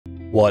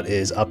What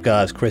is up,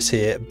 guys? Chris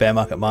here, Bear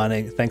Market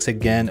Mining. Thanks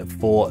again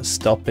for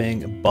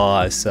stopping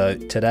by. So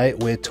today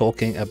we're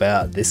talking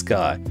about this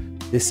guy.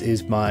 This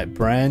is my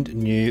brand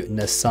new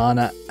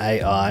Nosana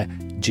AI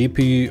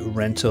GPU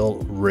rental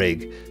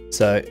rig.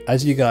 So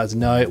as you guys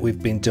know, we've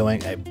been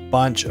doing a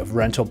bunch of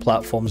rental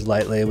platforms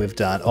lately. We've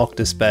done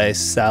OctaSpace,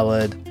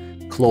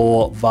 Salad,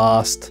 Claw,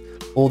 Vast,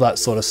 all that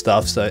sort of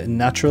stuff. So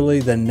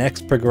naturally the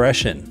next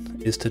progression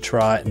is to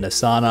try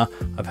Nosana.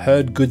 I've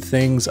heard good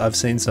things. I've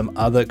seen some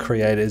other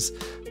creators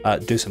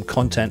do some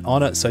content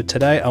on it. So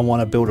today I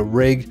want to build a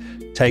rig,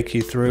 take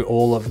you through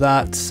all of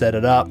that, set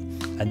it up,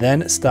 and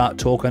then start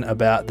talking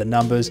about the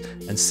numbers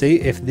and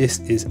see if this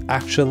is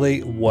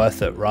actually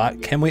worth it,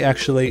 right? Can we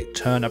actually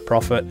turn a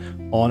profit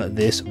on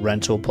this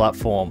rental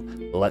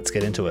platform? Let's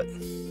get into it.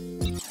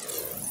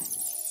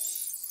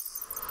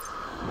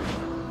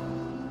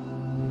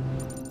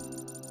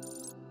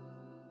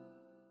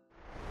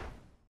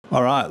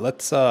 All right,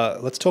 let's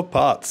talk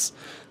parts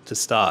to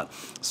start.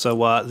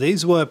 So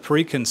these were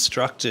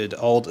pre-constructed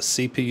old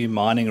CPU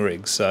mining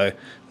rigs. So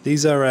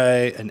these are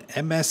an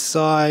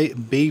MSI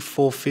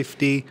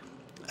B450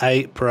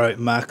 8 Pro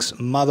Max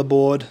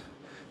motherboard.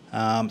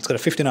 It's got a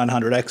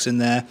 5900X in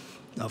there.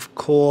 Of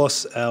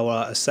course,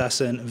 our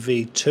Assassin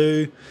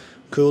V2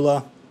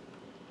 cooler.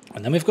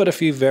 And then we've got a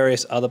few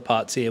various other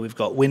parts here. We've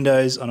got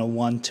Windows on a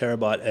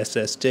 1TB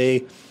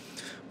SSD.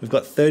 We've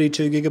got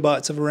 32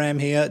 gigabytes of RAM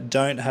here,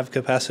 don't have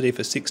capacity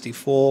for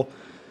 64.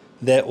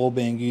 They're all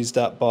being used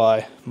up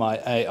by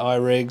my AI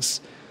rigs.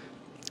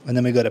 And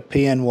then we've got a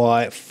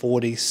PNY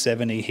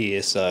 4070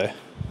 here. So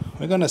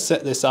we're gonna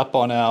set this up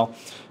on our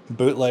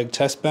bootleg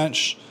test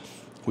bench.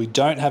 We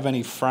don't have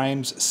any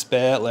frames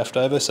spare left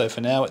over, so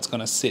for now it's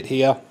gonna sit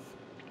here.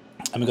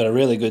 And we've got a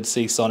really good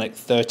Seasonic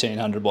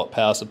 1300 watt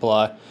power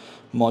supply,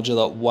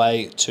 modular,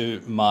 way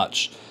too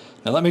much.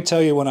 Now let me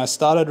tell you, when I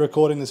started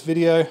recording this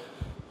video,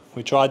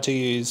 we tried to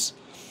use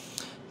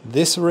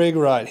this rig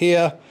right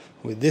here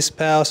with this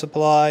power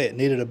supply. It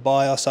needed a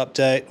BIOS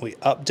update. We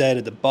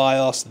updated the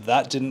BIOS,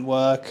 that didn't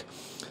work.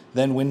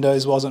 Then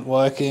Windows wasn't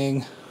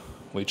working.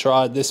 We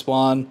tried this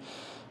one.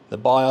 The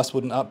BIOS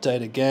wouldn't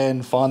update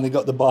again. Finally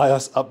got the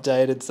BIOS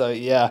updated. So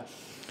yeah,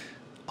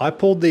 I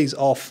pulled these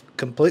off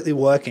completely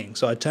working.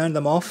 So I turned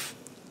them off.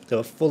 They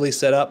were fully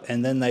set up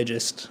and then they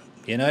just,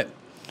 you know,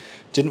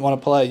 didn't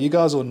want to play. You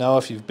guys will know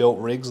if you've built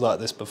rigs like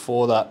this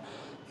before that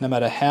no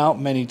matter how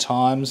many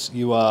times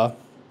you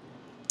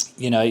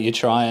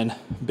try and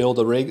build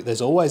a rig,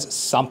 there's always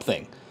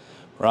something,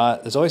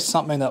 right? There's always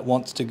something that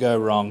wants to go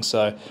wrong.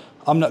 So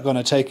I'm not going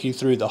to take you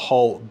through the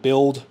whole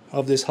build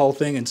of this whole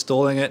thing,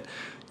 installing it.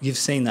 You've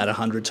seen that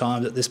 100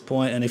 times at this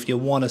point, and if you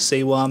want to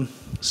see one,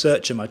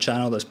 search in my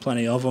channel, there's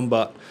plenty of them.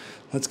 But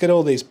let's get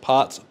all these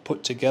parts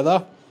put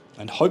together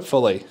and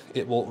hopefully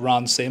it will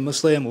run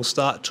seamlessly and we'll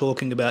start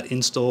talking about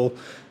install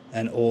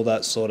and all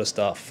that sort of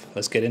stuff.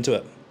 Let's get into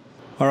it.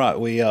 All right,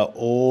 we are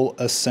all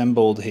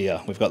assembled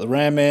here. We've got the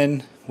RAM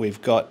in, we've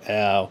got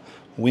our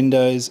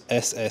Windows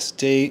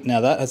SSD.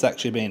 Now that has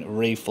actually been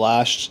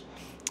reflashed.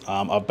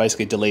 I've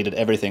basically deleted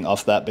everything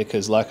off that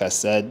because, like I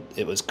said,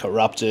 it was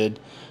corrupted.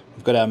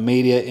 We've got our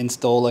media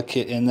installer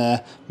kit in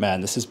there.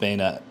 Man, this has been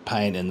a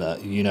pain in the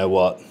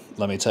you-know-what,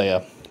 let me tell you.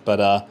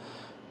 But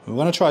we're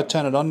gonna try to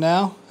turn it on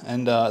now,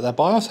 and that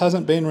BIOS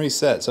hasn't been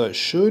reset, so it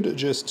should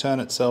just turn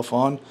itself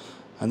on,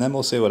 and then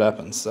we'll see what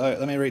happens. So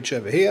let me reach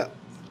over here.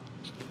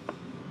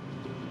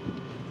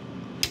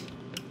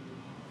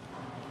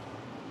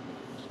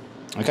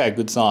 Okay,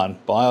 good sign.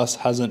 BIOS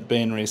hasn't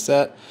been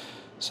reset,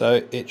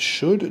 so it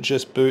should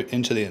just boot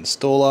into the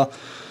installer,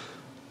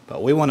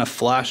 but we want to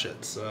flash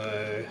it,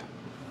 so...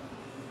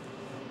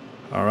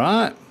 All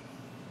right.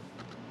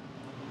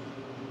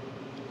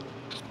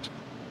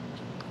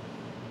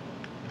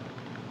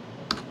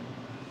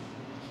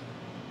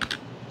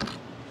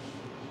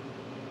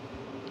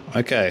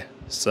 Okay,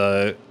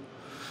 so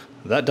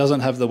that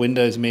doesn't have the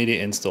Windows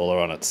Media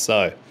Installer on it,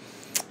 so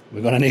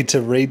we're going to need to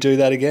redo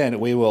that again.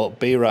 We will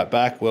be right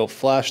back. We'll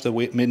flash the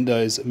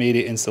Windows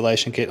Media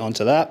Installation Kit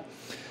onto that,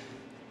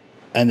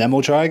 and then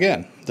we'll try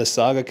again. The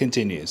saga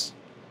continues.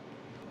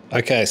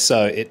 Okay,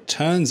 so it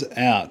turns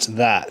out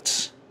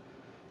that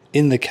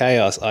in the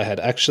chaos, I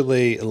had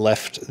actually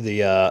left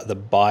the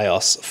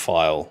BIOS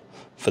file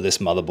for this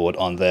motherboard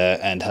on there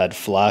and had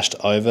flashed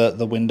over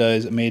the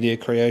Windows Media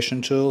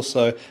Creation tool.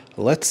 So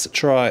let's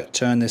try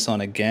turn this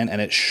on again, and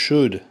it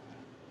should,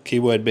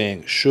 keyword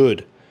being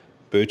should,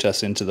 boot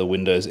us into the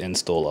Windows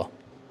installer.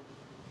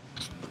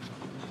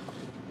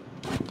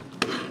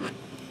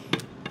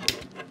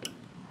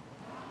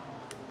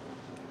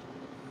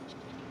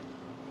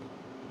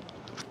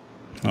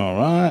 All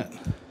right,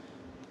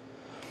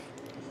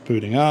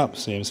 booting up,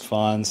 seems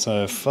fine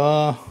so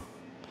far.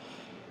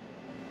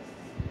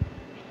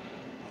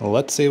 Well,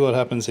 let's see what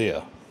happens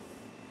here.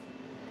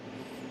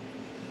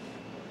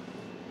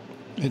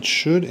 It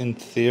should, in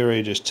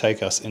theory, just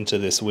take us into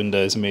this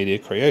Windows Media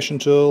Creation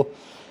tool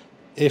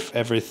if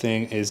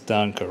everything is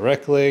done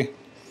correctly.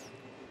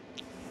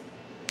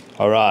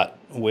 All right,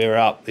 we're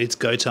up. It's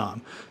go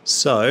time.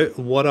 So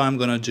what I'm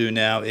going to do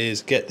now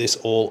is get this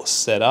all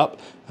set up,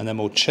 and then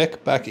we'll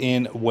check back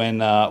in when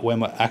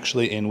we're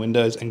actually in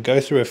Windows and go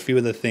through a few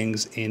of the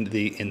things in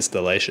the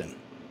installation.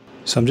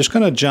 So I'm just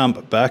going to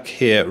jump back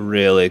here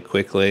really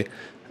quickly.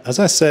 As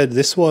I said,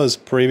 this was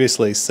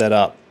previously set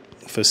up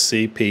for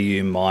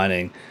CPU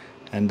mining,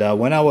 and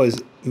when I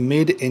was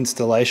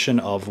mid-installation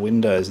of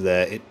Windows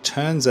there, it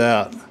turns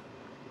out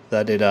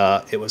that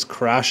it was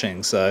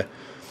crashing. So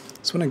I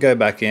just want to go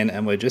back in,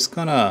 and we're just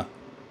gonna,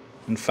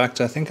 in fact,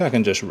 I think I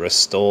can just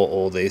restore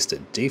all these to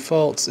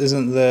defaults.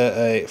 Isn't there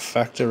a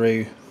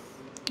factory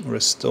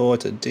restore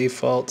to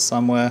default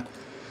somewhere?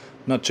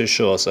 Not too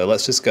sure, so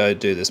let's just go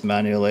do this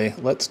manually.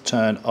 Let's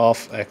turn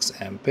off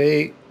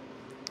XMP,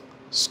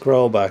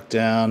 scroll back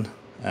down,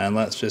 and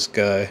let's just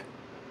go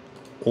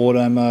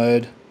auto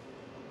mode,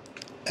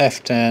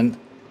 F10,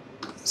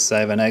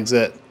 save and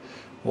exit.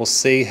 We'll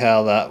see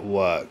how that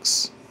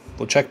works.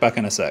 We'll check back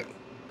in a sec.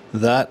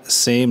 That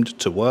seemed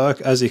to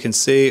work. As you can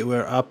see,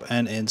 we're up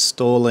and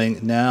installing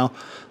now.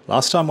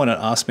 Last time when it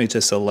asked me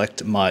to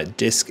select my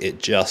disk, it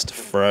just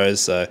froze.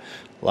 So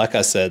like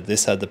I said,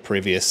 this had the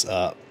previous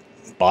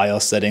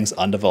BIOS settings,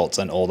 undervolts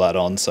and all that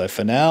on. So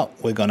for now,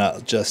 we're gonna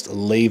just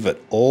leave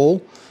it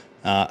all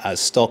as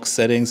stock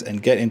settings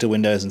and get into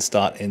Windows and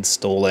start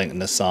installing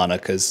Nosana,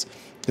 because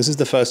this is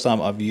the first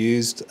time I've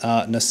used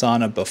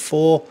Nosana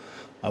before.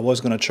 I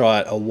was going to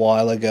try it a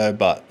while ago,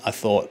 but I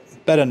thought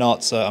better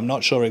not, so I'm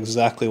not sure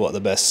exactly what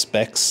the best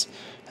specs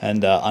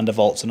and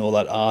undervolts and all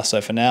that are.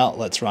 So for now,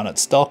 let's run it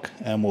stock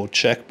and we'll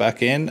check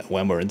back in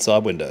when we're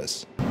inside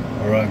Windows.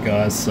 Alright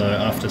guys, so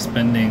after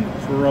spending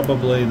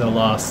probably the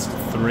last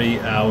 3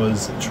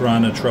 hours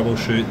trying to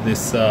troubleshoot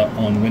this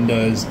on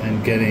Windows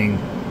and getting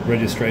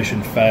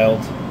registration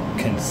failed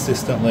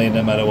consistently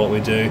no matter what we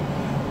do,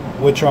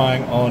 we're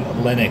trying on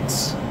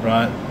Linux,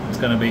 right? It's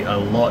going to be a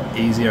lot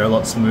easier, a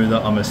lot smoother,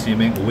 I'm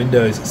assuming.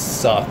 Windows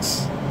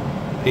sucks.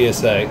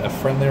 PSA, a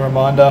friendly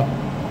reminder,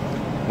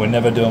 we're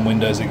never doing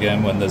Windows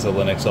again when there's a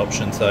Linux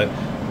option. So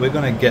we're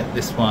going to get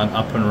this one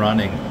up and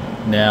running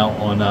now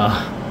on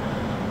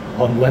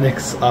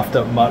Linux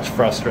after much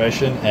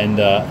frustration, and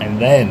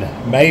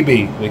then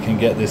maybe we can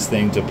get this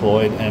thing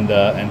deployed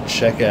and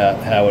check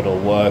out how it all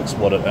works,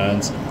 what it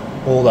earns,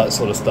 all that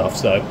sort of stuff.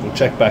 So we'll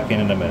check back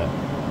in a minute.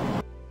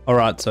 All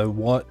right, so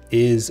what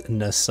is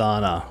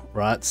Nosana,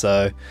 right?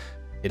 So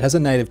it has a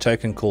native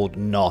token called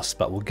NOS,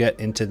 but we'll get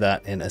into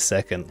that in a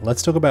second.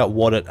 Let's talk about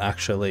what it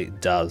actually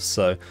does.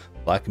 So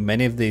like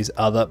many of these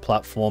other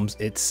platforms,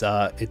 it's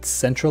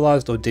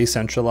centralized or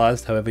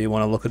decentralized, however you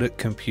want to look at it,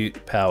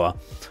 compute power,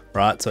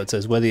 right? So it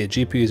says whether your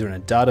GPUs are in a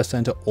data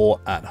center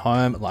or at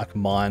home, like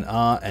mine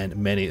are, and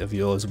many of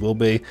yours will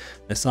be,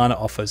 Nosana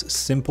offers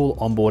simple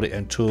onboarding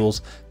and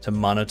tools to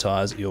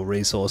monetize your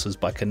resources.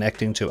 By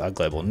connecting to our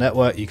global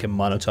network, you can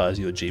monetize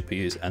your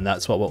GPUs, and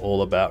that's what we're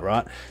all about,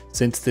 right?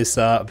 Since this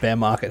bear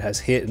market has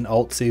hit and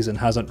alt season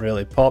hasn't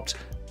really popped,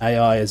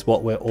 AI is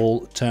what we're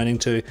all turning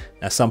to.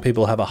 Now, some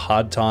people have a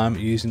hard time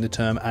using the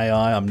term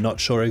AI. I'm not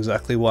sure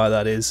exactly why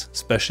that is,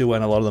 especially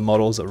when a lot of the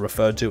models are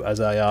referred to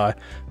as AI.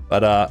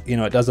 But, you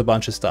know, it does a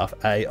bunch of stuff,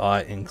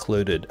 AI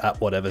included,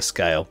 at whatever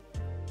scale.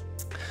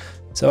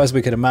 So as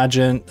we can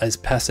imagine, there's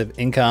passive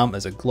income,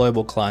 there's a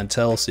global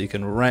clientele, so you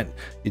can rent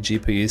your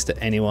GPUs to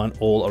anyone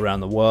all around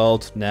the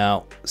world.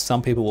 Now,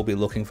 some people will be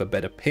looking for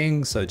better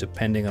ping, so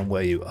depending on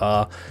where you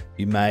are,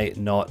 you may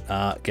not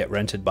get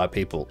rented by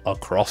people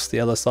across the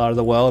other side of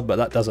the world, but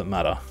that doesn't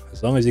matter.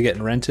 As long as you're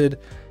getting rented,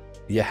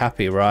 you're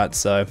happy, right?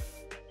 So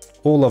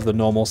all of the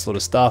normal sort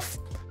of stuff,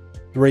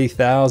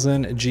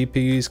 3,000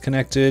 GPUs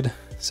connected.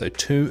 So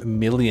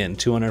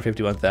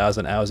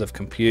 2,251,000 hours of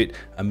compute,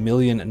 1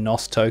 million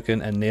NOS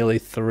token, and nearly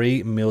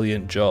 3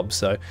 million jobs.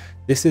 So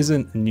this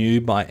isn't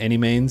new by any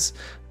means.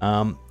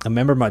 A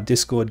member of my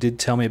Discord did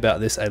tell me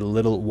about this a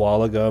little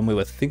while ago, and we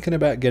were thinking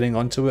about getting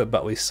onto it,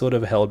 but we sort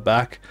of held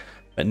back.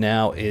 But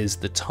now is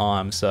the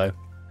time. So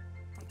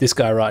this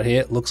guy right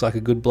here looks like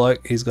a good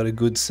bloke. He's got a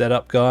good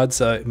setup guide,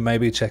 so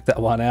maybe check that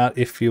one out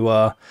if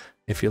you're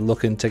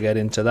looking to get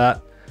into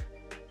that.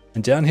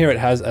 And down here it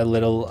has a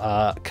little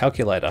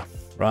calculator.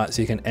 Right,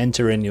 so you can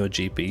enter in your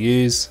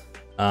GPUs.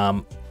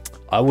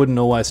 I wouldn't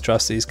always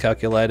trust these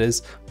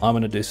calculators. I'm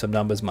going to do some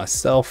numbers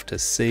myself to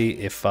see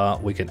if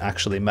we can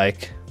actually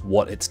make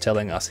what it's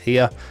telling us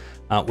here.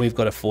 We've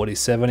got a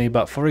 4070,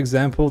 but for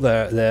example,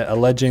 they're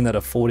alleging that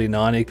a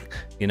 4090,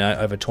 you know,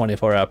 over a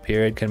 24-hour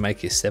period can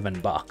make you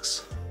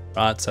 $7,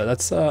 right? So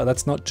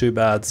that's not too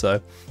bad.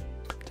 So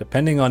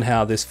depending on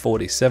how this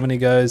 4070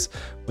 goes,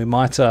 we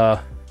might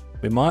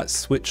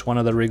switch one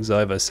of the rigs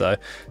over. So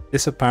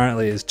this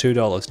apparently is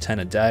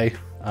 $2.10 a day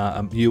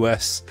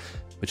US,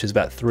 which is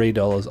about $3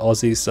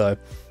 Aussie. So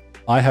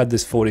I had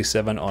this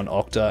 47 on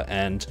Octa,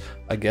 and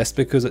I guess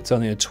because it's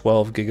only a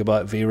 12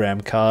 gigabyte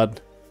VRAM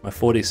card, my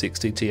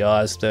 4060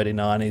 Ti's,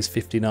 3090s,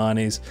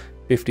 5090s,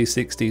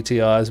 5060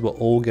 Ti's were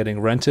all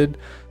getting rented,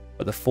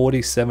 but the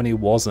 4070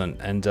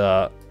 wasn't. And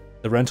the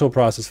rental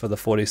prices for the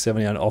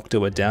 4070 on Octa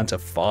were down to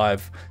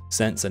 5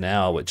 cents an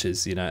hour, which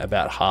is, you know,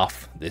 about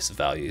half this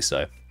value.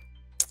 So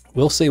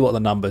We'll see what the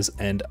numbers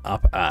end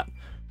up at.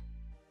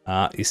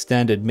 Your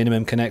standard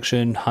minimum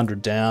connection,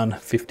 100 down,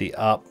 50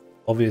 up.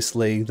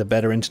 Obviously, the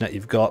better internet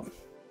you've got,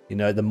 you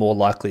know, the more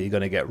likely you're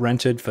going to get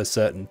rented for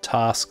certain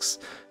tasks.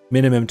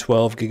 Minimum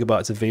 12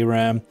 gigabytes of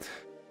VRAM,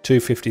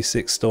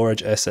 256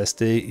 storage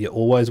SSD. You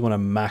always want to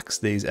max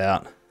these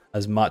out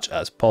as much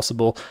as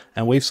possible.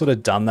 And we've sort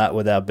of done that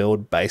with our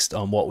build based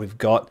on what we've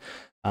got.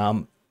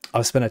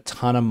 I've spent a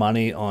ton of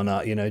money on,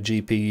 you know,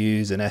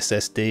 GPUs and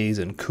SSDs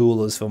and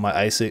coolers for my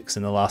ASICs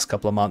in the last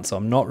couple of months. So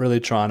I'm not really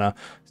trying to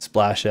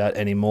splash out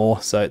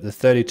anymore. So the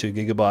 32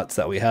 gigabytes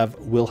that we have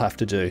will have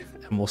to do,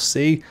 and we'll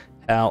see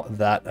how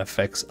that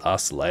affects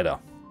us later.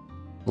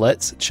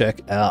 Let's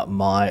check out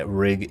my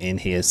rig in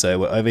here. So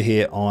we're over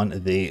here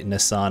on the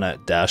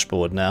Nosana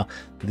dashboard. Now,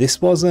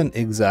 this wasn't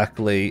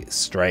exactly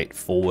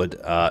straightforward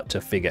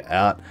to figure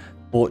out.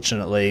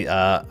 Fortunately,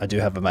 I do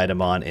have a mate of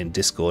mine in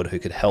Discord who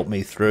could help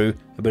me through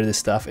a bit of this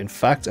stuff. In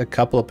fact, a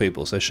couple of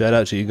people. So shout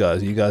out to you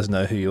guys. You guys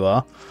know who you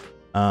are.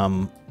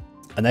 And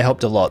they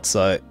helped a lot.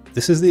 So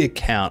this is the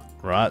account,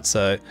 right?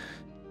 So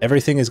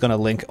everything is going to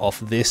link off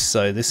this.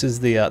 So this is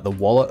the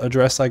wallet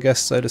address, I guess,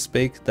 so to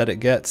speak, that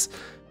it gets.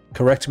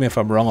 Correct me if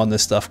I'm wrong on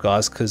this stuff,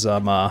 guys, because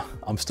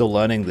I'm still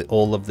learning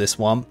all of this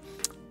one.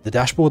 The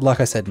dashboard,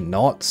 like I said,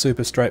 not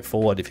super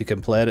straightforward. If you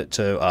compared it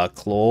to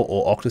Claw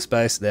or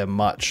OctaSpace, they're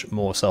much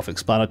more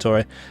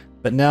self-explanatory.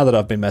 But now that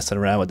I've been messing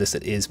around with this,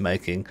 it is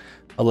making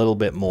a little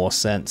bit more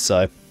sense.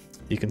 So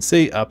you can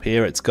see up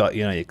here, it's got,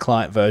 you know, your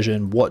client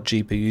version, what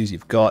GPUs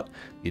you've got,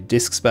 your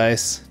disk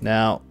space.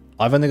 Now,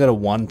 I've only got a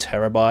 1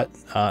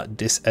 terabyte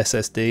disk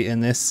SSD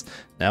in this.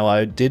 Now,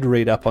 I did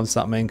read up on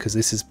something because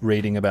this is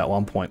reading about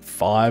 1.5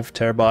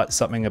 terabytes,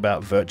 something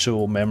about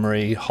virtual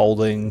memory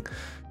holding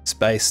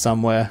space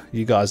somewhere.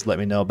 You guys let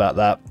me know about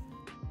that.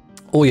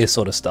 All your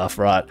sort of stuff,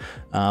 right?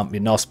 Your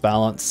NOS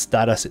balance,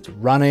 status it's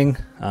running,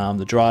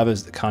 the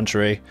drivers, the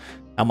country,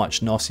 how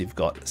much NOS you've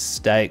got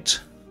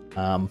staked,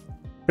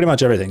 pretty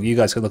much everything. You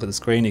guys can look at the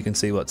screen, you can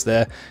see what's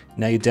there.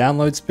 Now your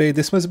download speed,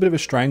 this was a bit of a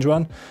strange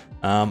one.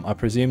 I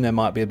presume there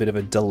might be a bit of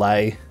a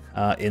delay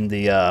in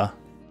the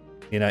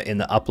you know, in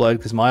the upload,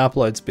 because my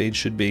upload speed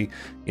should be,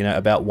 you know,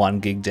 about 1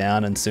 gig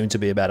down and soon to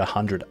be about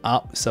 100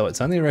 up. So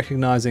it's only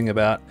recognizing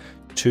about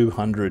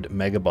 200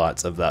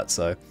 megabytes of that.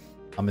 So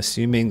I'm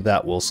assuming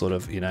that will sort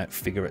of, you know,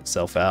 figure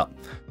itself out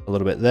a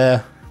little bit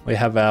there. We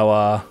have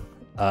our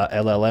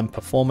LLM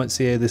performance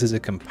here. This is a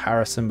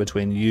comparison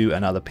between you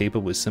and other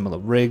people with similar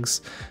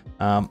rigs.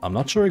 I'm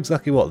not sure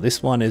exactly what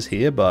this one is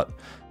here, but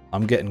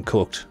I'm getting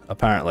cooked,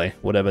 apparently,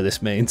 whatever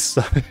this means.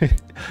 So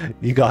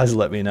you guys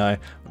let me know.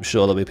 I'm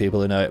sure there'll be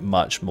people who know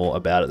much more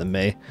about it than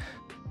me.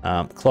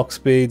 Clock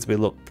speeds, we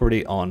look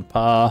pretty on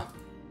par.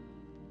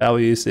 Power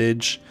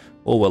usage,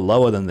 or we're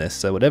lower than this.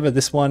 So whatever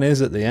this one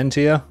is at the end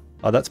here,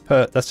 oh,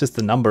 that's just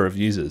the number of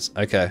users.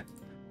 Okay,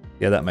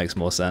 yeah, that makes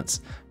more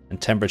sense. And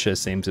temperature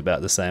seems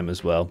about the same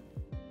as well.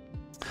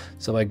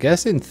 So I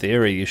guess in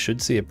theory, you should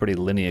see a pretty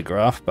linear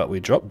graph, but we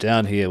drop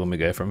down here when we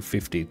go from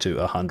 50 to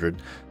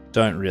 100.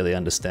 Don't really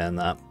understand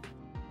that.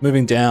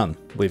 Moving down,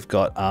 we've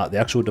got the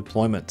actual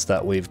deployments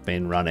that we've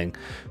been running,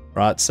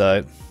 right?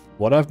 So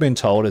what I've been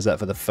told is that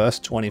for the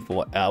first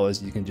 24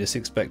 hours, you can just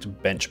expect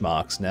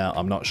benchmarks. Now,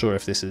 I'm not sure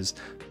if this is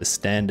the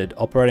standard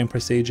operating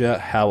procedure,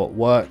 how it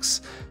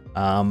works.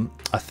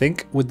 I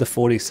think with the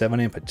 47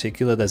 in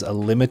particular, there's a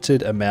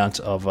limited amount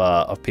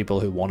of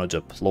people who want to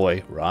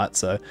deploy, right?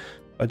 So if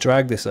I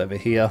drag this over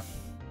here,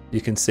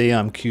 you can see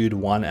I'm queued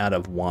 1 out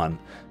of 1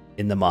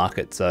 in the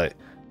market. So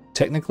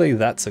technically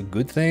that's a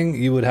good thing,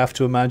 you would have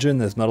to imagine.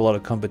 There's not a lot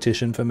of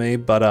competition for me,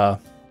 but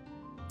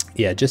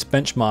yeah, just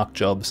benchmark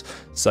jobs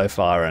so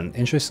far. And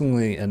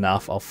interestingly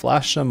enough, I'll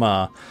flash some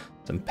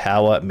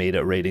power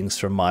meter readings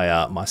from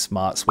my my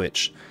smart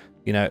switch.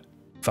 You know,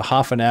 for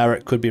half an hour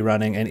it could be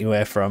running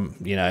anywhere from,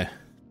 you know,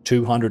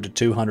 200 to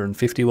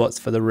 250 watts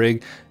for the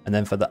rig, and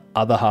then for the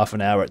other half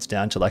an hour it's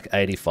down to like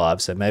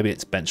 85. So maybe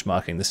it's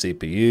benchmarking the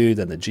CPU,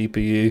 then the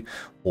GPU,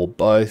 or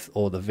both,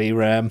 or the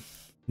VRAM.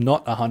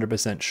 Not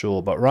 100%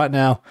 sure, but right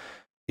now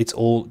it's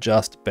all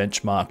just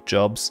benchmark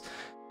jobs,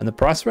 and the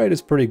price rate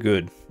is pretty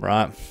good,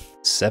 right?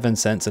 7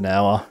 cents an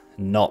hour,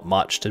 not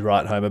much to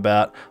write home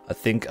about. I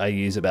think I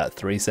use about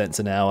 3 cents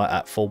an hour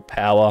at full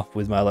power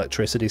with my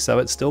electricity, so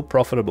it's still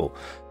profitable,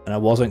 and I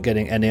wasn't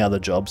getting any other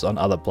jobs on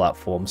other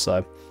platforms.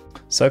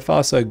 So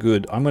far so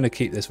good. I'm going to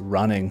keep this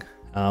running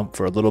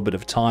for a little bit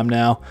of time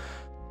now.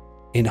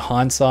 In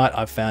hindsight,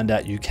 I found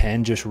out you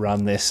can just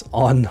run this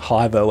on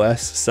Hive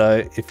OS.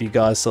 So if you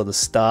guys saw the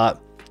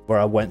start where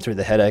I went through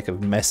the headache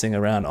of messing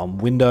around on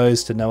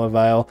Windows to no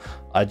avail,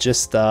 I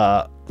just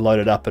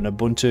loaded up an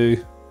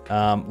Ubuntu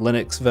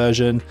Linux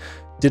version,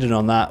 did it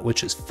on that,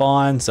 which is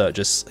fine. So it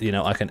just, you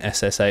know, I can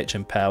SSH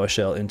and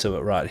PowerShell into it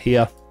right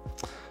here.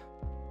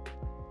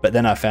 But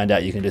then I found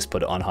out you can just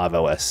put it on Hive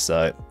OS.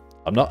 So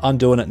I'm not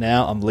undoing it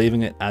now, I'm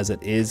leaving it as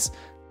it is.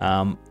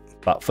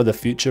 But for the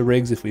future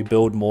rigs, if we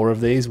build more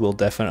of these, we'll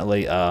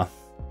definitely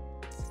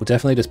we'll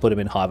definitely just put them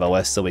in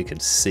HiveOS so we can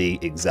see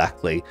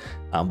exactly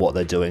what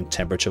they're doing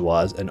temperature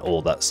wise and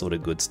all that sort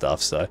of good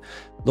stuff. So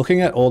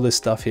looking at all this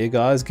stuff here,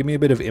 guys, give me a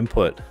bit of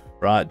input,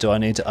 right? Do I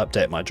need to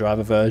update my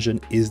driver version?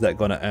 Is that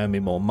going to earn me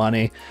more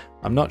money?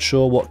 I'm not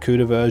sure what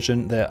CUDA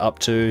version they're up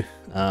to.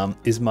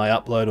 Is my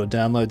upload or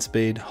download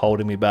speed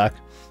holding me back?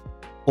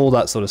 All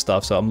that sort of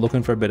stuff. So I'm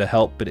looking for a bit of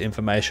help, bit of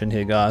information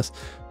here, guys.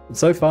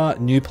 So far,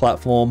 new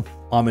platform,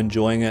 I'm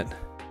enjoying it.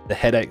 The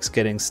headaches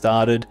getting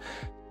started.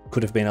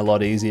 Could have been a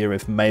lot easier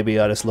if maybe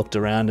I just looked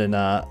around and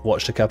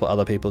watched a couple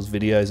other people's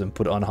videos and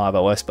put it on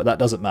HiveOS, but that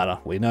doesn't matter.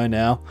 We know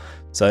now.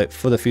 So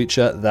for the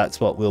future, that's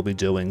what we'll be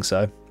doing.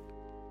 So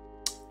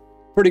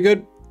pretty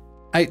good.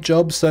 8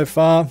 jobs so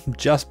far,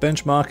 just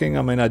benchmarking.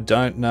 I mean, I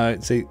don't know.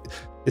 See,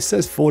 this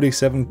says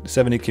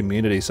 70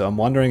 community, so I'm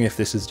wondering if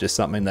this is just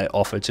something they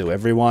offer to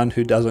everyone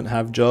who doesn't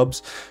have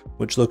jobs,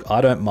 which look,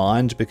 I don't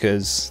mind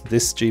because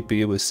this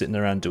GPU was sitting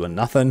around doing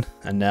nothing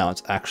and now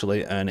it's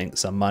actually earning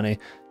some money.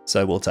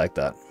 So we'll take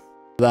that.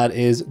 That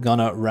is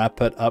gonna wrap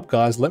it up,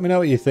 guys. Let me know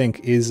what you think.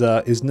 Is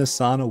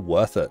Nosana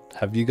worth it?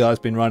 Have you guys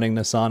been running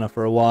Nosana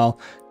for a while?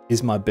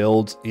 Is my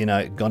build, you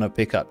know, gonna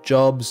pick up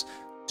jobs?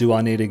 Do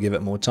I need to give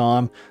it more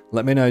time?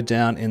 Let me know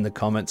down in the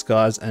comments,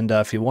 guys. And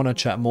if you want to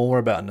chat more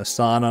about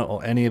Nosana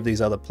or any of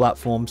these other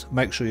platforms,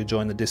 make sure you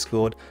join the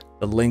Discord.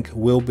 The link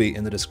will be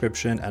in the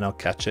description and I'll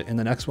catch you in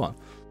the next one.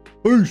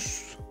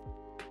 Peace.